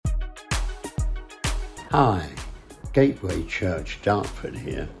Hi, Gateway Church Dartford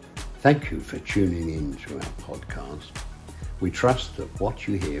here. Thank you for tuning in to our podcast. We trust that what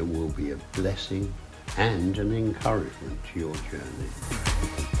you hear will be a blessing and an encouragement to your journey.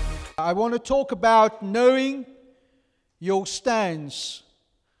 I want to talk about knowing your stance.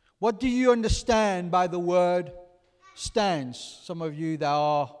 What do you understand by the word stance? Some of you that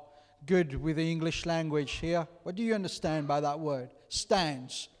are good with the English language here, what do you understand by that word?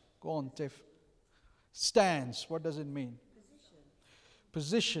 Stance. Go on, Tiff. Stance, what does it mean?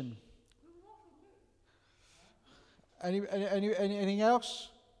 Position. Anything else?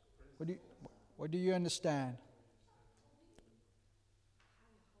 What do you understand?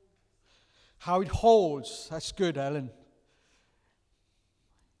 How it holds. That's good, Ellen.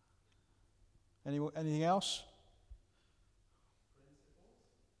 Anything else?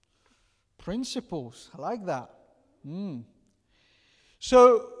 Principles. I like that.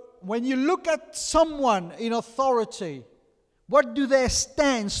 So, when you look at someone in authority, what do their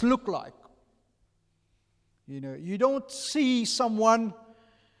stance look like? You know, you don't see someone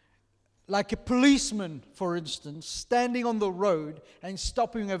like a policeman, for instance, standing on the road and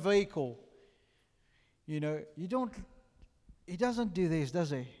stopping a vehicle. You know, he doesn't do this,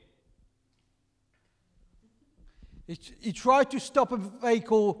 does he? He tried to stop a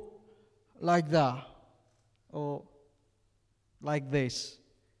vehicle like that, or like this.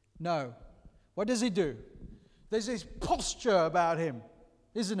 No. What does he do? There's this posture about him,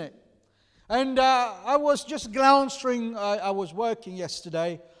 isn't it? And I was just glancing. I was working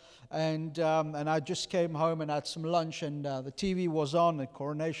yesterday, and I just came home and had some lunch, and the TV was on, the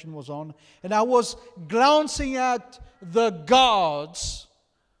coronation was on, and I was glancing at the guards.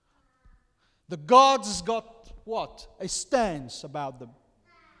 The guards got what? A stance about them.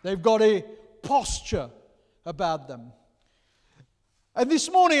 They've got a posture about them. And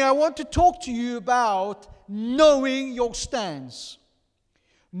this morning I want to talk to you about knowing your stance.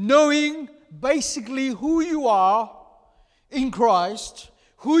 Knowing basically who you are in Christ,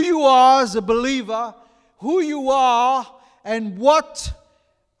 who you are as a believer, who you are and what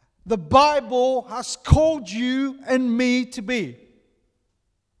the Bible has called you and me to be.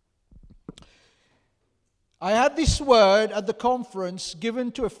 I had this word at the conference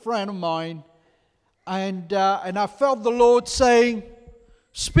given to a friend of mine, and I felt the Lord saying,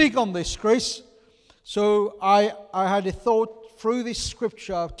 "Speak on this, Chris." So I had a thought through this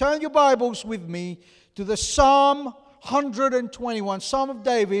scripture. Turn your Bibles with me to the Psalm 121, Psalm of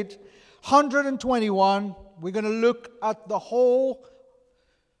David, 121. We're going to look at the whole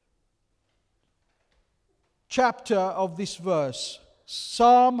chapter of this verse.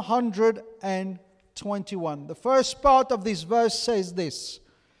 Psalm 121. The first part of this verse says this.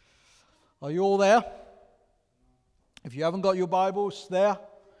 Are you all there? If you haven't got your Bibles, there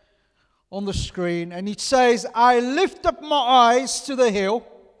on the screen. And it says, "I lift up my eyes to the hill.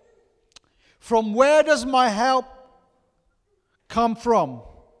 From where does my help come from?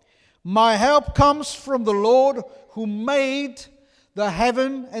 My help comes from the Lord who made the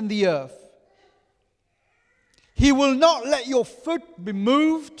heaven and the earth. He will not let your foot be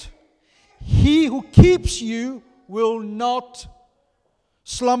moved. He who keeps you will not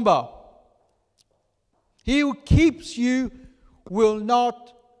slumber." He who keeps you will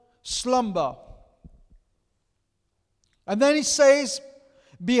not slumber. And then he says,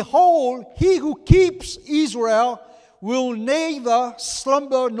 "Behold, he who keeps Israel will neither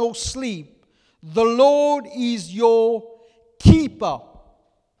slumber nor sleep. The Lord is your keeper."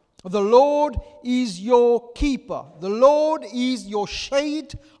 The Lord is your keeper. The Lord is your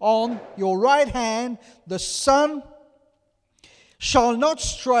shade on your right hand. The sun shall not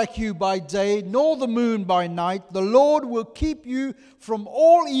strike you by day, nor the moon by night. The Lord will keep you from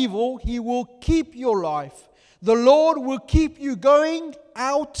all evil. He will keep your life. The Lord will keep you going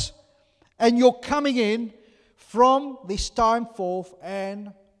out and you're coming in from this time forth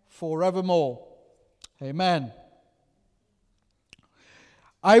and forevermore. Amen.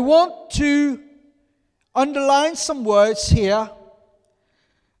 I want to underline some words here.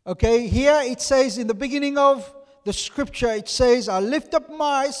 Okay, here it says in the beginning of the scripture, it says, "I lift up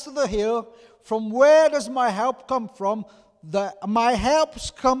my eyes to the hill. From where does my help come from? My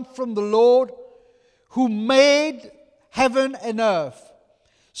helps come from the Lord who made heaven and earth."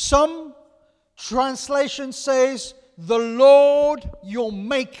 Some translation says, "The Lord your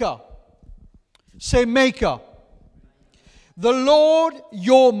maker." Say maker. The Lord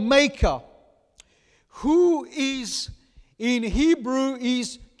your maker, who is in Hebrew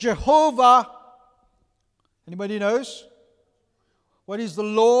is Jehovah. Anybody knows? What is the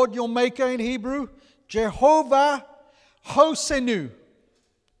Lord your maker in Hebrew? Jehovah Hosenu,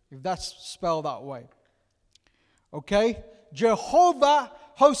 if that's spelled that way. Okay? Jehovah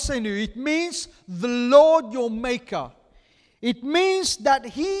Hosenu. It means the Lord your maker. It means that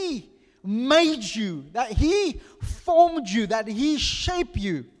He made you, that He formed you, that He shaped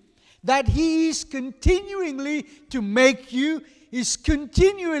you, that He is continually to make you, is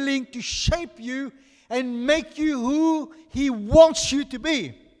continually to shape you and make you who He wants you to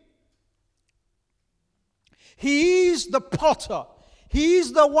be. He is the potter. He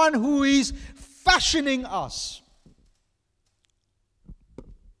is the one who is fashioning us.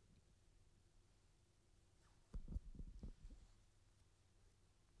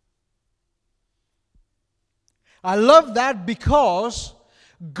 I love that because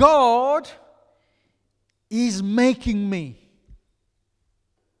God is making me.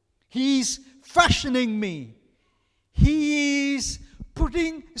 He's fashioning me. He is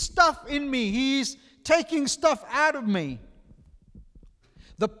putting stuff in me. He's taking stuff out of me.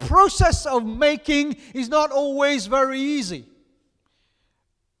 The process of making is not always very easy.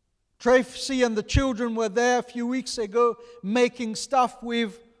 Tracy and the children were there a few weeks ago making stuff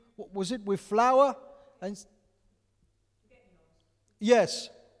with, what was it, with flour? And yes.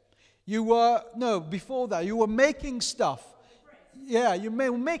 You were, no, before that, you were making stuff. Yeah, you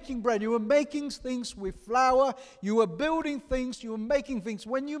were making bread. You were making things with flour. You were building things. You were making things.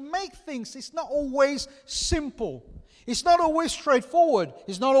 When you make things, it's not always simple. It's not always straightforward.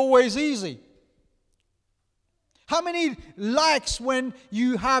 It's not always easy. How many likes when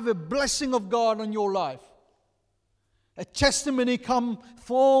you have a blessing of God on your life? A testimony come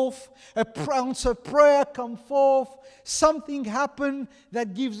forth, a answer prayer come forth, something happen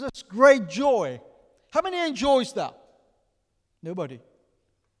that gives us great joy. How many enjoys that? Nobody.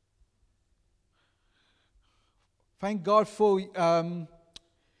 Thank God for the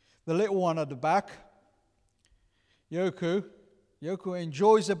little one at the back. Yoku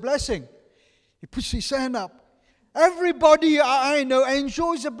enjoys a blessing. He puts his hand up. Everybody I know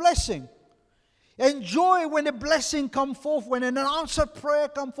enjoys a blessing. Enjoy when a blessing comes forth, when an answered prayer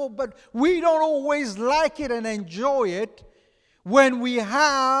comes forth, but we don't always like it and enjoy it when we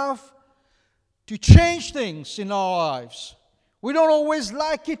have to change things in our lives. We don't always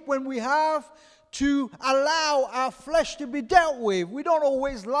like it when we have to allow our flesh to be dealt with. We don't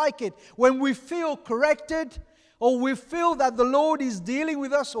always like it when we feel corrected or we feel that the Lord is dealing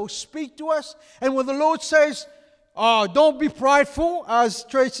with us or speak to us. And when the Lord says, don't be prideful, as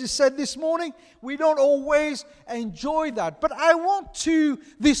Tracy said this morning, we don't always enjoy that. But I want to,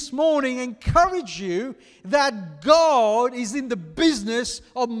 this morning, encourage you that God is in the business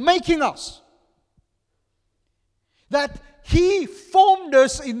of making us. That He formed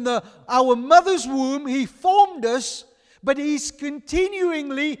us in our mother's womb. He formed us, but He's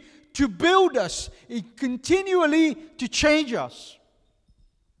continually to build us. He continually to change us.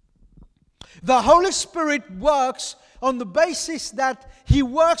 The Holy Spirit works on the basis that He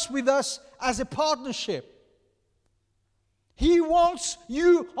works with us as a partnership. He wants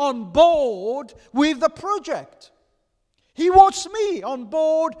you on board with the project. He wants me on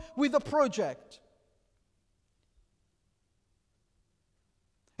board with the project.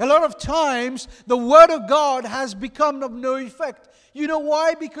 A lot of times, the Word of God has become of no effect. You know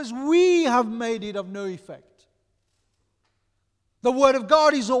why? Because we have made it of no effect. The Word of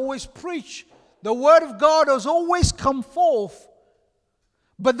God is always preached. The Word of God has always come forth.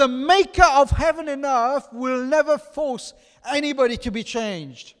 But the Maker of heaven and earth will never force anybody to be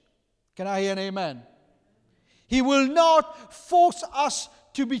changed. Can I hear an amen? He will not force us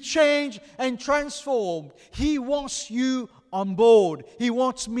to be changed and transformed. He wants you on board. He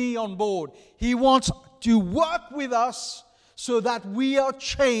wants me on board. He wants to work with us so that we are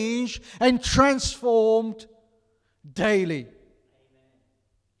changed and transformed daily.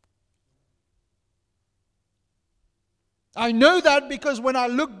 I know that because when I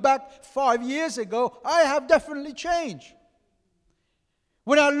look back 5 years ago, I have definitely changed.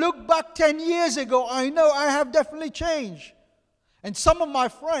 When I look back 10 years ago, I know I have definitely changed. And some of my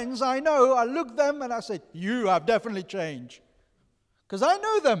friends, I know, I look at them and I say, you have definitely changed. Because I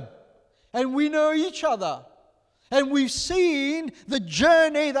know them. And we know each other. And we've seen the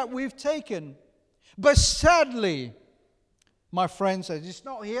journey that we've taken. But sadly, my friend says, it's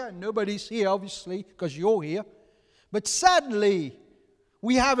not here. Nobody's here, obviously, because you're here. But sadly,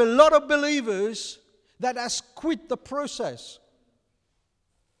 we have a lot of believers that has quit the process.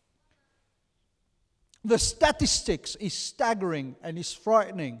 The statistics is staggering and is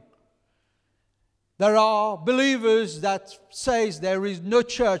frightening. There are believers that says there is no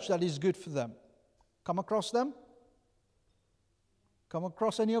church that is good for them. Come across them? Come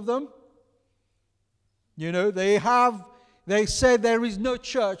across any of them? You know, they have they say there is no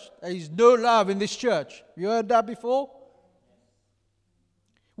church, there is no love in this church. You heard that before?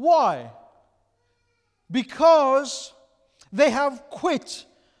 Why? Because they have quit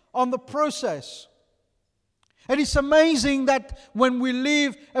on the process. And it's amazing that when we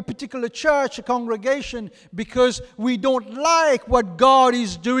leave a particular church, a congregation, because we don't like what God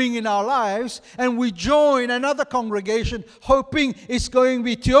is doing in our lives, and we join another congregation hoping it's going to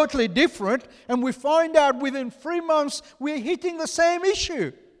be totally different, and we find out within 3 months we're hitting the same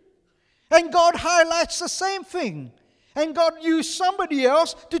issue. And God highlights the same thing. And God used somebody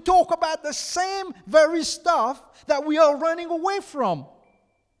else to talk about the same very stuff that we are running away from.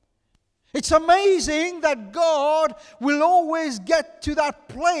 It's amazing that God will always get to that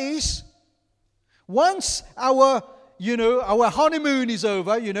place once our honeymoon is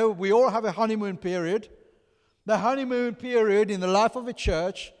over. You know, we all have a honeymoon period. The honeymoon period in the life of a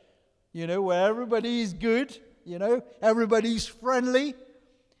church, where everybody is good, everybody is friendly,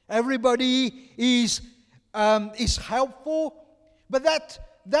 everybody is helpful. But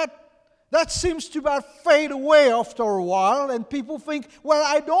that seems to about fade away after a while, and people think, well,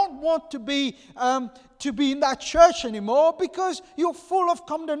 I don't want to be in that church anymore because you're full of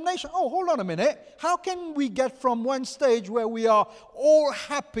condemnation. Oh, hold on a minute. How can we get from one stage where we are all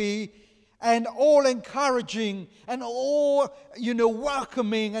happy and all encouraging and all,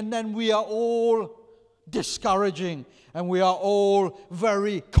 welcoming, and then we are all discouraging and we are all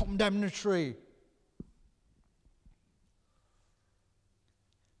very condemnatory?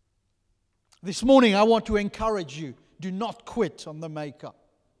 This morning, I want to encourage you, do not quit on the Maker.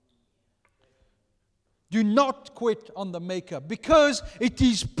 Do not quit on the Maker, because it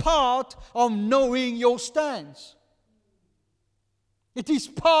is part of knowing your stance. It is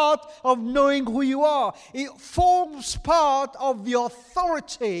part of knowing who you are. It forms part of the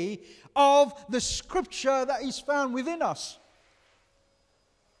authority of the Scripture that is found within us.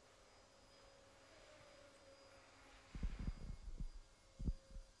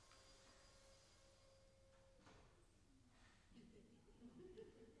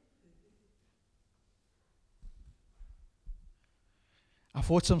 I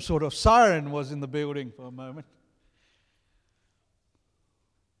thought some sort of siren was in the building for a moment.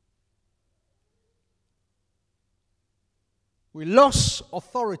 We lost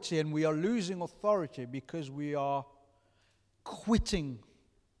authority, and we are losing authority because we are quitting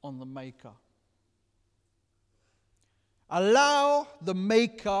on the Maker. Allow the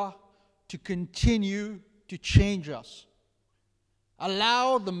Maker to continue to change us.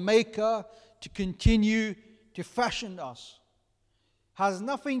 Allow the Maker to continue to fashion us. Has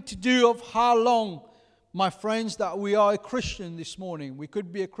nothing to do of how long, my friends, that we are a Christian this morning. We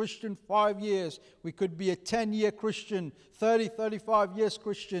could be a Christian 5 years. We could be a 10-year Christian, 30, 35 years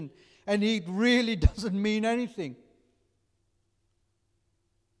Christian. And it really doesn't mean anything.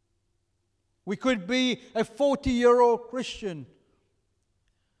 We could be a 40-year-old Christian.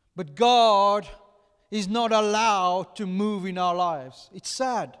 But God is not allowed to move in our lives. It's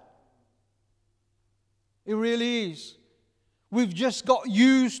sad. It really is. We've just got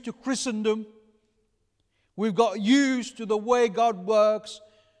used to Christendom. We've got used to the way God works.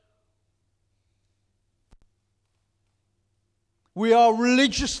 We are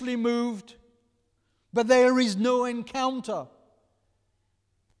religiously moved, but there is no encounter.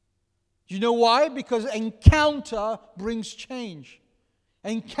 Do you know why? Because encounter brings change.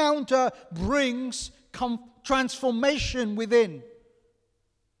 Encounter brings transformation within.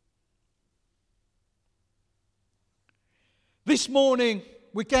 This morning,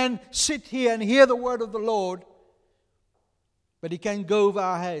 we can sit here and hear the word of the Lord, but it can go over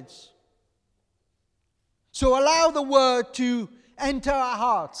our heads. So allow the word to enter our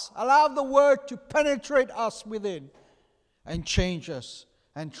hearts. Allow the word to penetrate us within and change us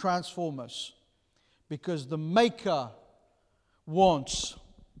and transform us. Because the Maker wants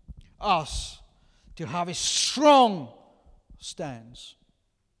us to have a strong stance.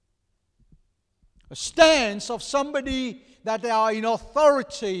 A stance of somebody that are in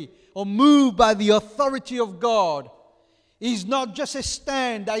authority or moved by the authority of God is not just a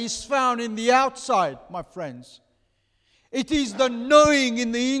stand that is found in the outside, my friends. It is the knowing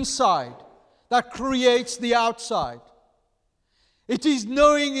in the inside that creates the outside. It is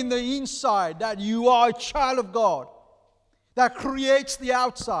knowing in the inside that you are a child of God that creates the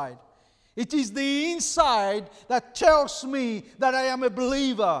outside. It is the inside that tells me that I am a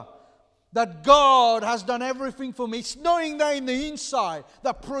believer, that God has done everything for me. It's knowing that in the inside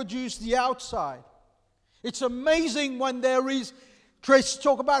that produced the outside. It's amazing when there is, Trace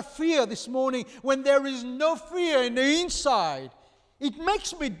talked about fear this morning, when there is no fear in the inside, it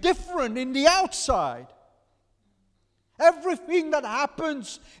makes me different in the outside. Everything that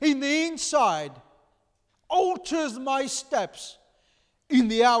happens in the inside alters my steps in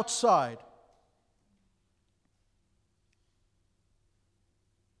the outside.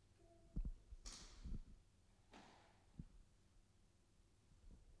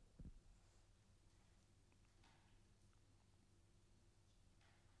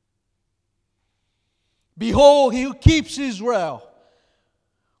 Behold, he who keeps Israel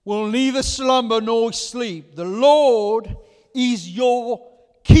will neither slumber nor sleep. The Lord is your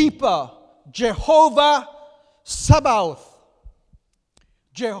keeper, Jehovah Sabaoth.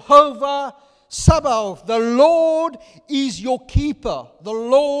 Jehovah Sabaoth. The Lord is your keeper, the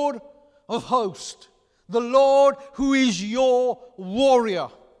Lord of hosts, the Lord who is your warrior,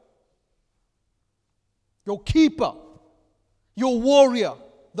 your keeper, your warrior,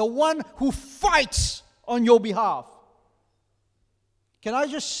 the one who fights on your behalf. Can I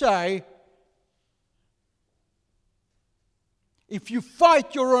just say, if you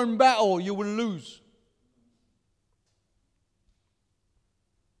fight your own battle, you will lose.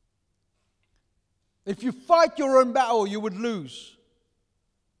 If you fight your own battle, you would lose.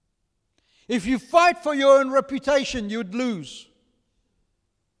 If you fight for your own reputation, you'd lose.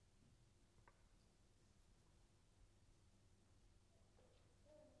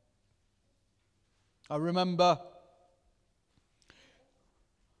 I remember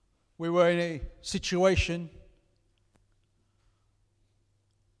we were in a situation,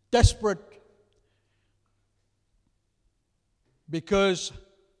 desperate, because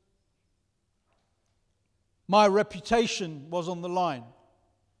my reputation was on the line.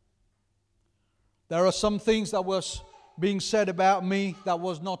 There are some things that was being said about me that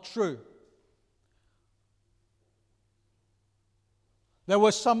was not true. There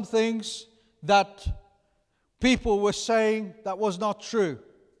were some things that people were saying that was not true.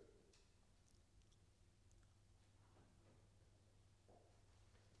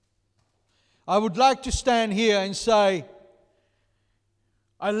 I would like to stand here and say,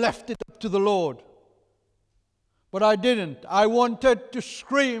 I left it up to the Lord. But I didn't. I wanted to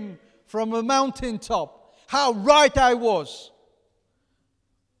scream from a mountaintop how right I was.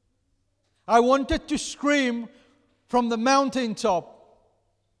 I wanted to scream from the mountaintop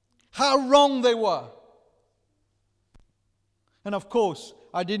how wrong they were. And of course,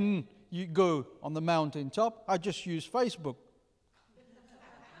 I didn't go on the mountaintop. I just used Facebook.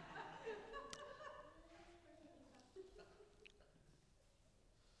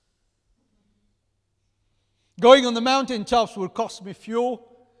 Going on the mountaintops will cost me fuel,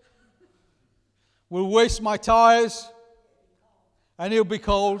 will waste my tires, and it'll be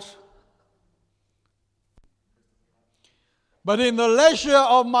cold. But in the leisure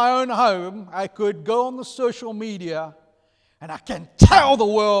of my own home, I could go on the social media and I can tell the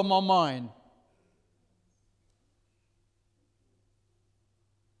world my mind.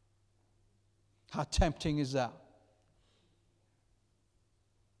 How tempting is that?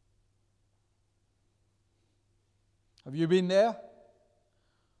 Have you been there?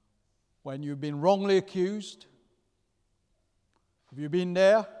 When you've been wrongly accused? Have you been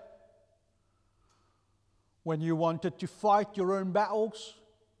there? When you wanted to fight your own battles?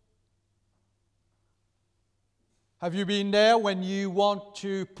 Have you been there when you want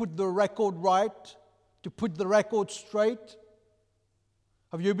to put the record right, to put the record straight?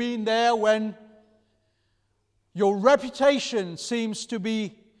 Have you been there when your reputation seems to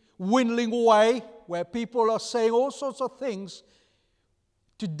be dwindling away, where people are saying all sorts of things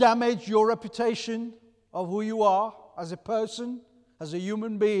to damage your reputation of who you are as a person, as a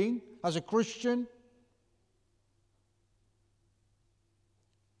human being, as a Christian?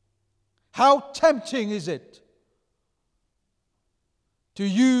 How tempting is it to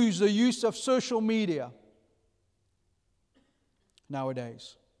use the use of social media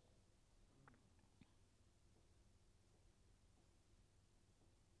nowadays?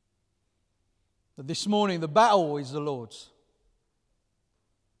 But this morning, the battle is the Lord's.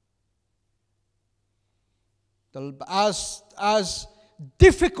 As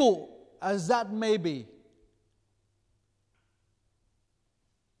difficult as that may be,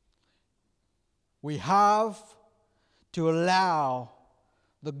 we have to allow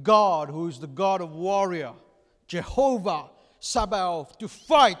the God who is the God of warrior, Jehovah Sabaoth, to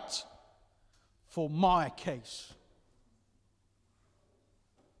fight for my case.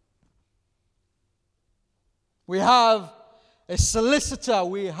 We have a solicitor,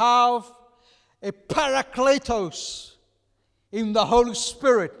 we have a Parakletos in the Holy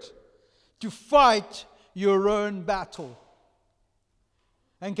Spirit to fight your own battle.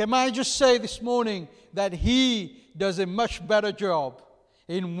 And can I just say this morning that He does a much better job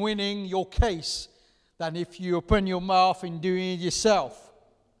in winning your case than if you open your mouth and doing it yourself.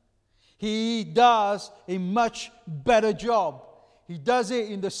 He does a much better job. He does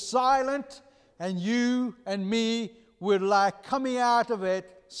it in the silent, and you and me were like coming out of it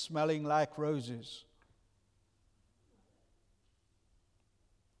smelling like roses.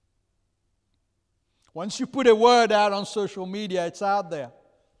 Once you put a word out on social media, it's out there.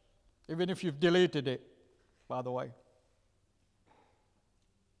 Even if you've deleted it, by the way.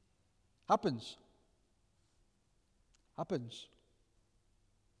 Happens.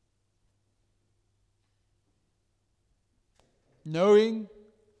 Knowing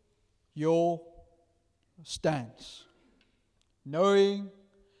your stance. Knowing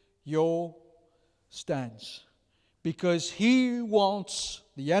your stance. Because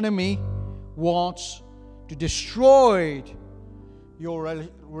the enemy wants to destroy your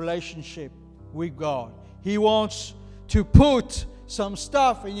relationship with God. He wants to put some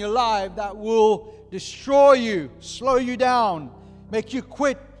stuff in your life that will destroy you, slow you down, make you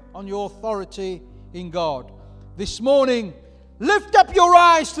quit on your authority in God. This morning, lift up your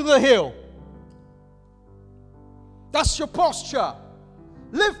eyes to the hill. That's your posture.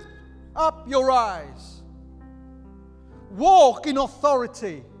 Lift up your eyes. Walk in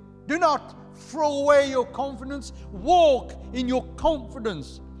authority. Do not throw away your confidence. Walk in your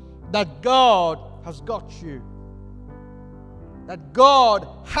confidence that God has got you. That God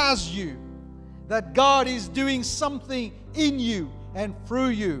has you. That God is doing something in you and through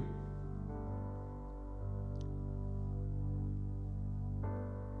you.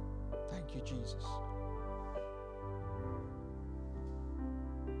 Thank you, Jesus.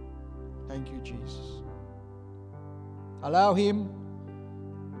 Thank you, Jesus. Allow Him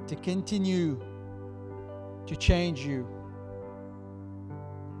to continue to change you.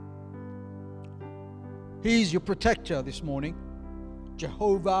 He's your protector this morning.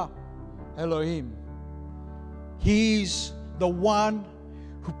 Jehovah Elohim. He's the one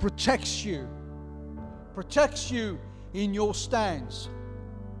who protects you in your stance.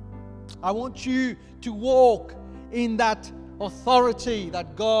 I want you to walk in that authority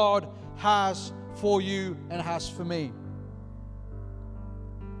that God has for you and has for me.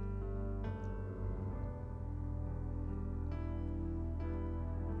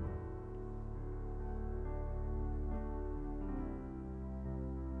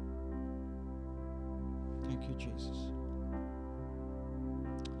 Thank you, Jesus.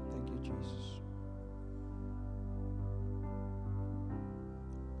 Thank you, Jesus.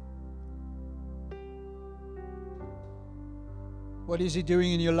 What is He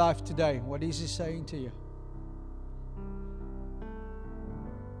doing in your life today? What is He saying to you?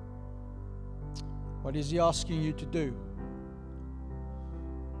 What is He asking you to do?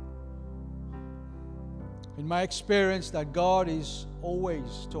 In my experience, that God is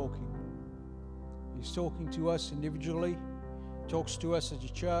always talking. He's talking to us individually, talks to us as a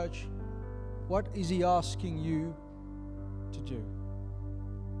church. What is He asking you to do?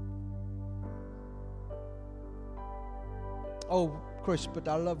 Oh, Chris, but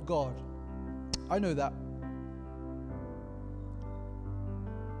I love God. I know that.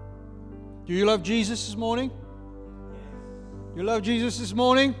 Do you love Jesus this morning? Yes. You love Jesus this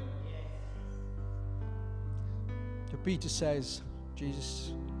morning? Yes. So Peter says,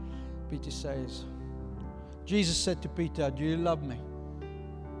 Jesus said to Peter, do you love me?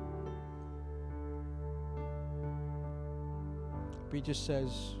 Peter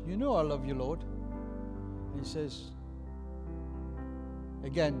says, you know I love you, Lord. And he says,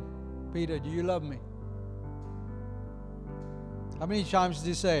 again, Peter, do you love me? How many times did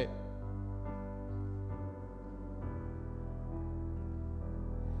he say it?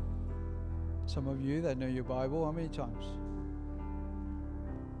 Some of you that know your Bible, how many times?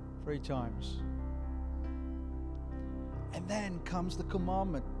 3 times. And then comes the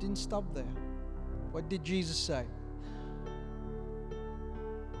commandment. Didn't stop there. What did Jesus say?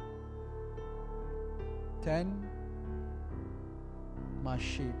 10. My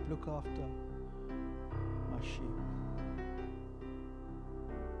sheep. Look after my sheep.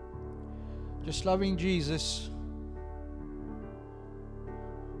 Just loving Jesus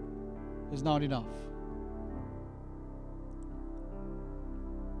is not enough.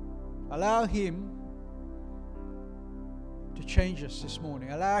 Allow Him to change us this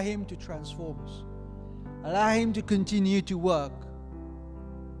morning. Allow Him to transform us. Allow Him to continue to work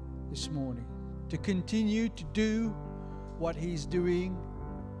this morning. To continue to do what He's doing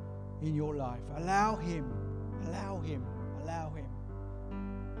in your life. Allow Him. Allow Him. Allow Him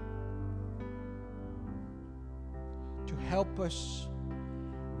to help us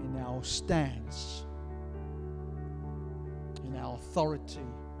in our stance, in our authority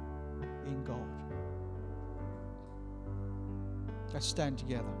in God. Let's stand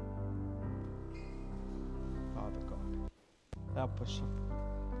together. Father God, help us.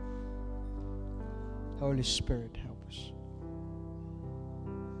 Holy Spirit, help us.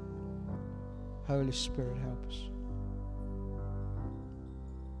 Holy Spirit, help us.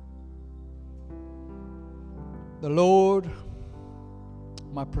 The Lord,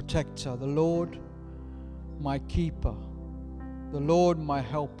 my protector, the Lord, my keeper, the Lord, my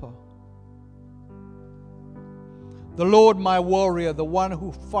helper, the Lord, my warrior, the one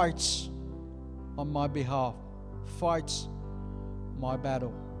who fights on my behalf, fights my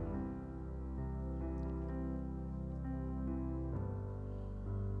battle.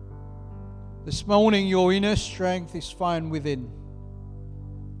 This morning, your inner strength is found within.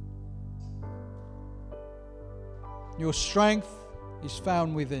 Your strength is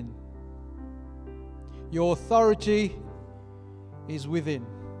found within. Your authority is within.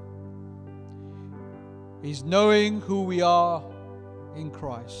 Is knowing who we are in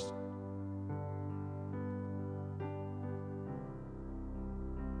Christ.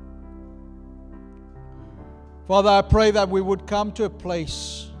 Father, I pray that we would come to a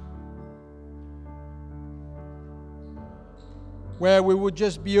place where we would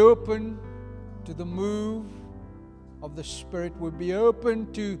just be open to the move of the Spirit, would be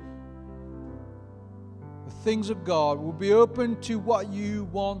open to the things of God, would be open to what you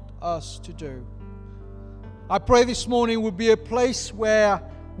want us to do. I pray this morning would be a place where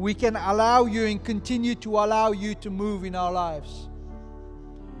we can allow you and continue to allow you to move in our lives.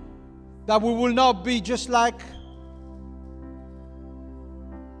 That we will not be just like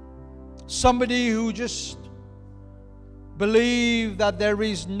somebody who just believe that there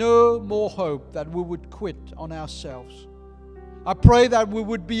is no more hope, that we would quit on ourselves. I pray that we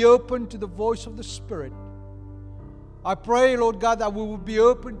would be open to the voice of the Spirit. I pray, Lord God, that we would be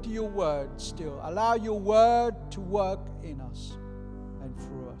open to your word still. Allow your word to work in us and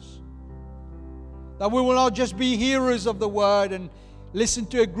through us. That we will not just be hearers of the word and listen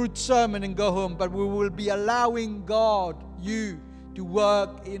to a good sermon and go home, but we will be allowing God, you, to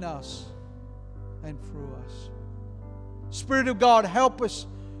work in us and through us. Spirit of God, help us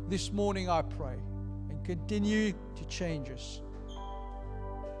this morning, I pray, and continue to change us.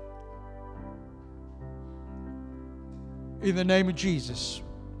 In the name of Jesus,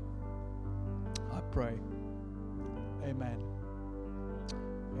 I pray. Amen.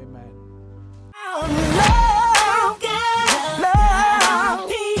 Amen.